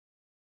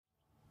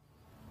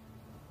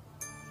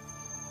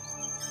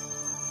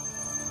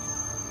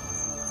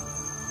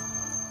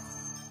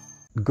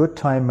Good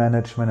time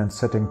management and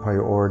setting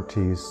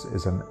priorities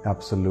is an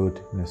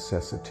absolute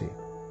necessity.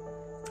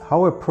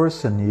 How a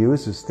person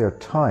uses their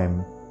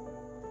time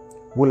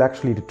will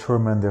actually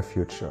determine their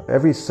future.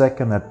 Every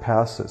second that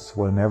passes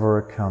will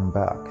never come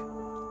back.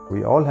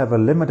 We all have a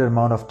limited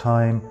amount of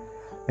time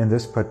in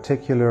this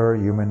particular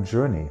human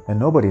journey, and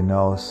nobody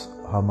knows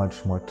how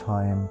much more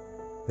time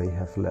they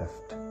have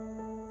left.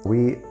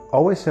 We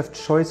always have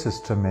choices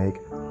to make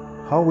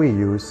how we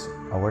use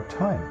our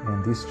time,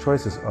 and these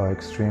choices are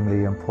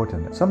extremely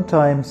important.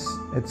 Sometimes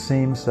it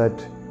seems that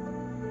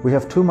we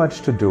have too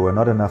much to do and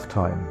not enough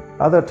time.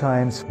 Other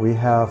times we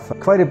have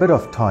quite a bit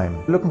of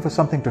time, looking for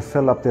something to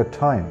fill up their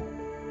time.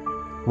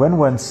 When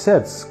one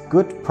sets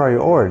good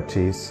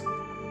priorities,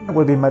 it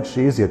will be much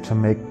easier to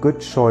make good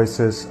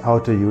choices how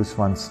to use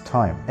one's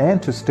time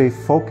and to stay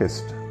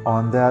focused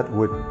on that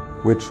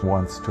which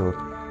wants to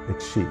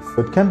achieve.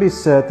 It can be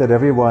said that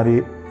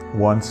everybody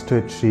wants to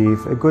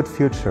achieve a good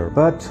future,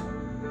 but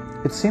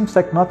it seems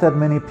like not that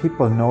many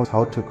people know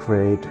how to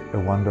create a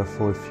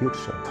wonderful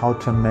future, how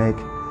to make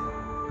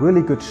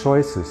really good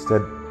choices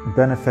that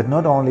benefit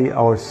not only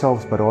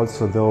ourselves but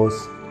also those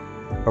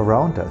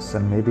around us,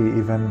 and maybe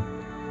even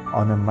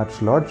on a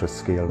much larger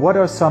scale. What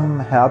are some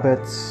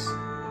habits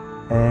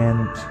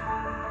and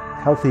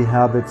healthy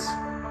habits,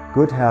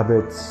 good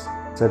habits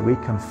that we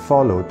can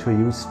follow to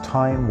use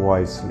time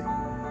wisely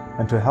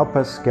and to help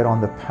us get on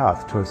the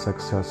path to a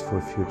successful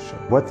future?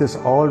 What this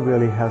all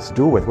really has to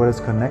do with, what it's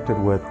connected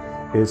with,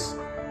 is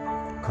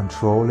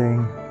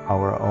controlling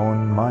our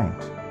own mind.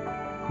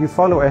 You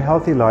follow a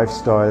healthy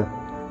lifestyle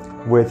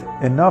with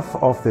enough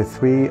of the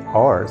 3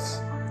 R's.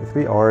 The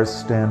 3 R's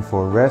stand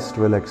for rest,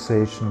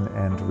 relaxation,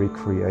 and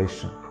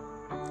recreation.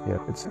 Yeah,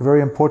 it's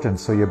very important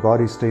so your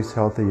body stays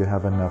healthy, you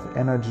have enough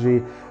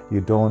energy,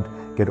 you don't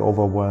get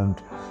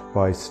overwhelmed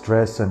by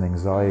stress and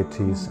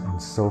anxieties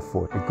and so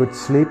forth. A good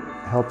sleep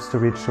helps to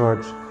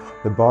recharge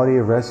the body.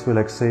 Rest,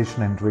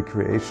 relaxation, and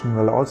recreation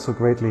will also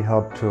greatly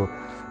help to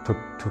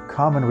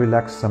calm and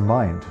relax the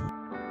mind.